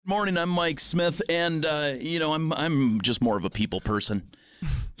Morning, I'm Mike Smith, and I'm just more of a people person.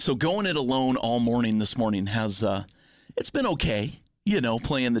 So going it alone all morning this morning has it's been okay,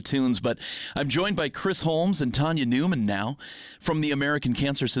 playing the tunes. But I'm joined by Chris Holmes and Tanya Newman now from the American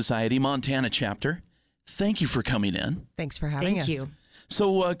Cancer Society Montana chapter. Thank you for coming in. Thanks for having us. Thank you.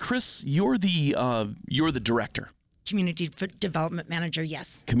 So, Chris, you're the director, Community Development Manager.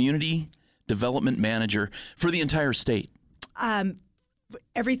 Yes. Community Development Manager for the entire state.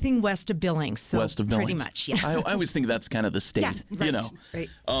 Everything west of Billings. So West of Billings. Pretty much, yes. I always think that's kind of the state, Yeah, right.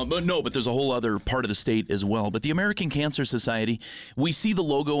 But there's a whole other part of the state as well. But the American Cancer Society, we see the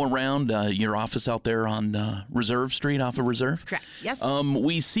logo around your office out there on Reserve Street, off of Reserve. Correct, yes.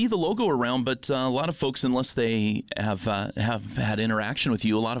 We see the logo around, but a lot of folks, unless they have had interaction with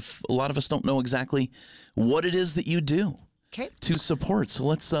you, a lot of us don't know exactly what it is that you do. Okay. To support. So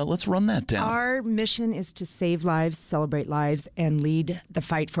let's run that down. Our mission is to save lives, celebrate lives, and lead the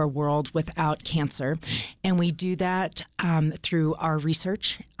fight for a world without cancer. And we do that through our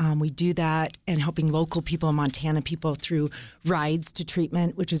research. We do that and helping local people, Montana people, through rides to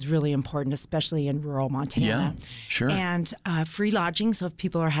treatment, which is really important, especially in rural Montana. Yeah, sure. And free lodging. So if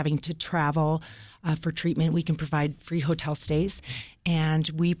people are having to travel for treatment, we can provide free hotel stays. And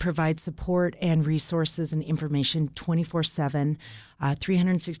we provide support and resources and information 24/7,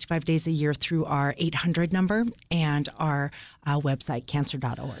 365 days a year through our 800 number and our website,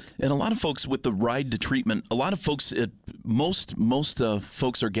 cancer.org. And a lot of folks with the ride to treatment, most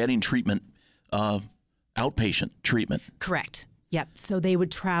folks are getting treatment, outpatient treatment. Correct. Yep. So they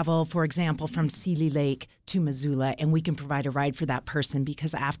would travel, for example, from Seeley Lake to Missoula, and we can provide a ride for that person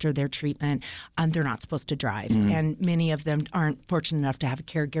because after their treatment, they're not supposed to drive. Mm-hmm. And many of them aren't fortunate enough to have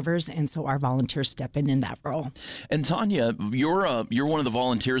caregivers, and so our volunteers step in that role. And Tanya, you're one of the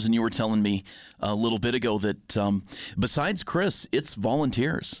volunteers, and you were telling me a little bit ago that besides Chris, it's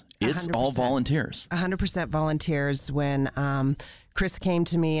volunteers. It's 100%. All volunteers. 100% volunteers. When Chris came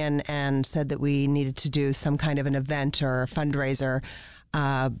to me and said that we needed to do some kind of an event or a fundraiser,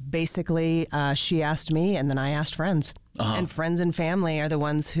 basically she asked me, and then I asked friends. Uh-huh. And friends and family are the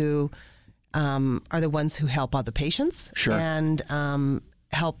ones who help all the patients. Sure. And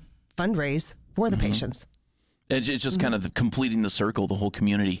help fundraise for the mm-hmm. patients. It's just kind of completing the circle, the whole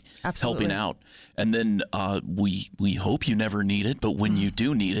community Absolutely. Helping out. And then we hope you never need it, but when you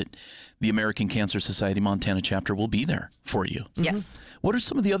do need it, the American Cancer Society Montana chapter will be there for you. Yes. What are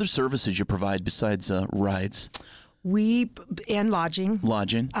some of the other services you provide besides rides? And lodging.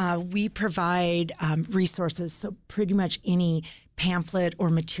 Lodging. We provide resources, so pretty much any pamphlet or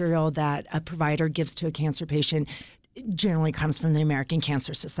material that a provider gives to a cancer patient generally comes from the American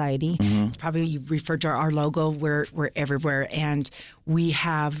Cancer Society. Mm-hmm. It's probably, you referred to our logo, we're everywhere. And we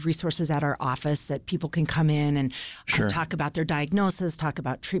have resources at our office that people can come in and sure. talk about their diagnosis, talk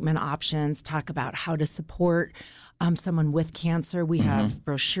about treatment options, talk about how to support someone with cancer. We mm-hmm. have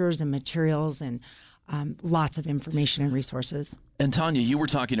brochures and materials and lots of information and resources. And Tanya, you were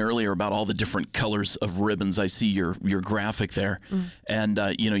talking earlier about all the different colors of ribbons. I see your graphic there. Mm. And,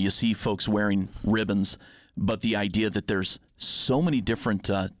 you see folks wearing ribbons. But the idea that there's so many different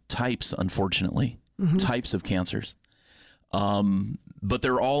types, unfortunately, mm-hmm. types of cancers, but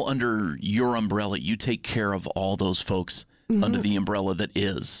they're all under your umbrella. You take care of all those folks mm-hmm. under the umbrella that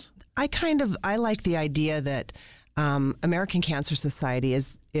is. I like the idea that American Cancer Society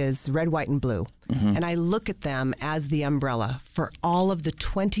is red, white, and blue. Mm-hmm. And I look at them as the umbrella for all of the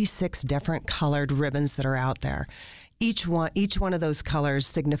 26 different colored ribbons that are out there. Each one of those colors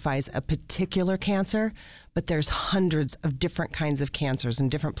signifies a particular cancer, but there's hundreds of different kinds of cancers in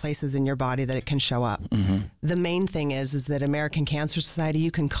different places in your body that it can show up. Mm-hmm. The main thing is that American Cancer Society, you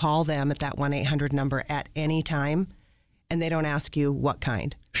can call them at that 1-800 number at any time, and they don't ask you what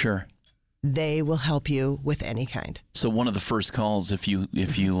kind. Sure. They will help you with any kind. So one of the first calls, if you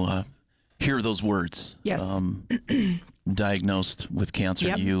hear those words, yes. Diagnosed with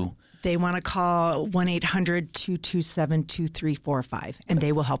cancer, yep. They want to call 1-800-227-2345, and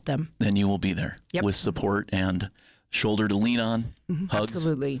they will help them. Then you will be there yep. with support and shoulder to lean on, mm-hmm. hugs.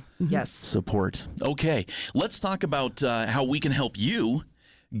 Absolutely, mm-hmm. yes. Support. Okay, let's talk about how we can help you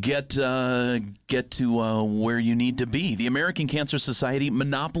get to where you need to be. The American Cancer Society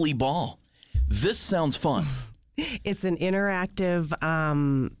Monopoly Ball. This sounds fun. It's an interactive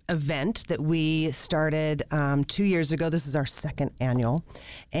event that we started 2 years ago. This is our second annual.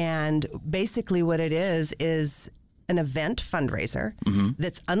 And basically what it is an event fundraiser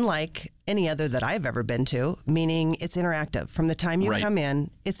that's unlike any other that I've ever been to, meaning it's interactive. From the time you come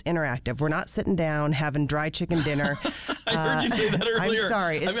in, it's interactive. We're not sitting down having dry chicken dinner. I heard you say that earlier. I'm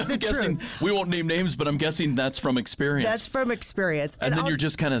sorry. It's I'm the guessing, truth. we won't name names, but I'm guessing that's from experience. That's from experience. And then you're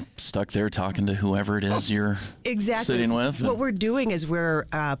just kind of stuck there talking to whoever it is you're sitting with. What we're doing is we're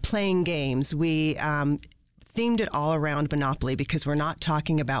playing games. We themed it all around Monopoly because we're not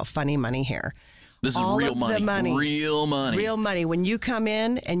talking about funny money here. This is all real of money. The money. Real money. Real money. When you come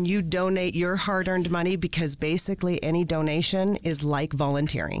in and you donate your hard-earned money, because basically any donation is like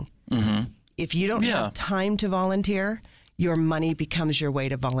volunteering. Mm-hmm. If you don't have time to volunteer, your money becomes your way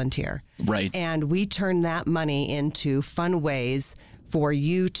to volunteer. Right. And we turn that money into fun ways for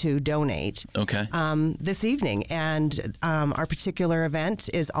you to donate this evening. And our particular event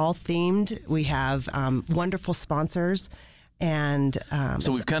is all themed. We have wonderful sponsors. And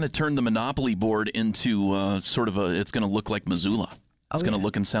so we've kind of turned the Monopoly board into sort of it's going to look like Missoula. It's going to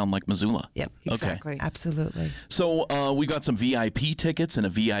look and sound like Missoula. Yep, exactly. Okay. Absolutely. So we got some VIP tickets and a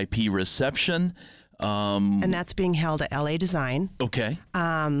VIP reception. And that's being held at LA Design. Okay.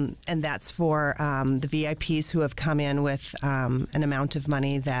 And that's for the VIPs who have come in with an amount of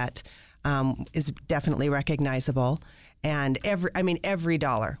money that is definitely recognizable. And every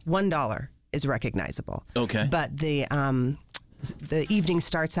dollar, $1 is recognizable. Okay. But the evening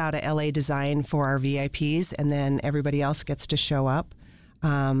starts out at LA Design for our VIPs, and then everybody else gets to show up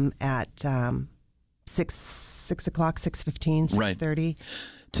at 6 o'clock, 6:15, 6:30. Right.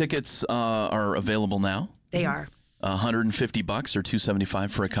 Tickets are available now. They are. $150 or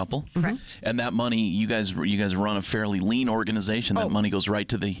 $275 for a couple. Correct. And that money, you guys run a fairly lean organization. That money goes right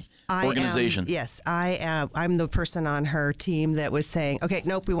to the organization. I'm the person on her team that was saying, okay,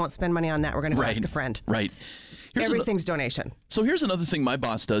 nope, we won't spend money on that. We're going to go ask a friend. Right. Everything's donation. So here's another thing my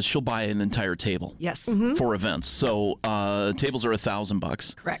boss does. She'll buy an entire table. Yes. For events. So tables are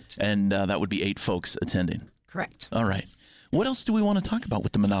 $1,000. Correct. And that would be 8 folks attending. Correct. All right. What else do we want to talk about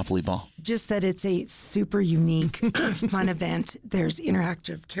with the Monopoly Ball? Just that it's a super unique, fun event. There's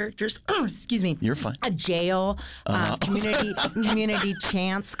interactive characters. Excuse me. You're fine. A jail, community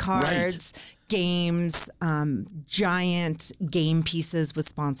chance cards, games, giant game pieces with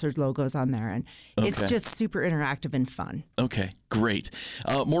sponsored logos on there. And it's just super interactive and fun. Okay, great.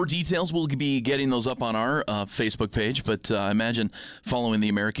 More details, we'll be getting those up on our Facebook page, but I imagine following the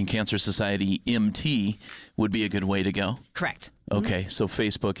American Cancer Society MT would be a good way to go. Correct. Okay, so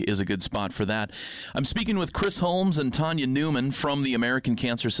Facebook is a good spot for that. I'm speaking with Chris Holmes and Tanya Newman from the American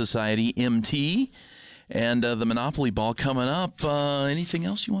Cancer Society MT. And the Monopoly Ball coming up. Anything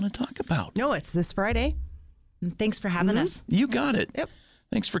else you want to talk about? No, it's this Friday. Thanks for having us. You got it. Yep.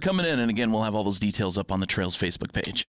 Thanks for coming in. And again, we'll have all those details up on the Trails Facebook page.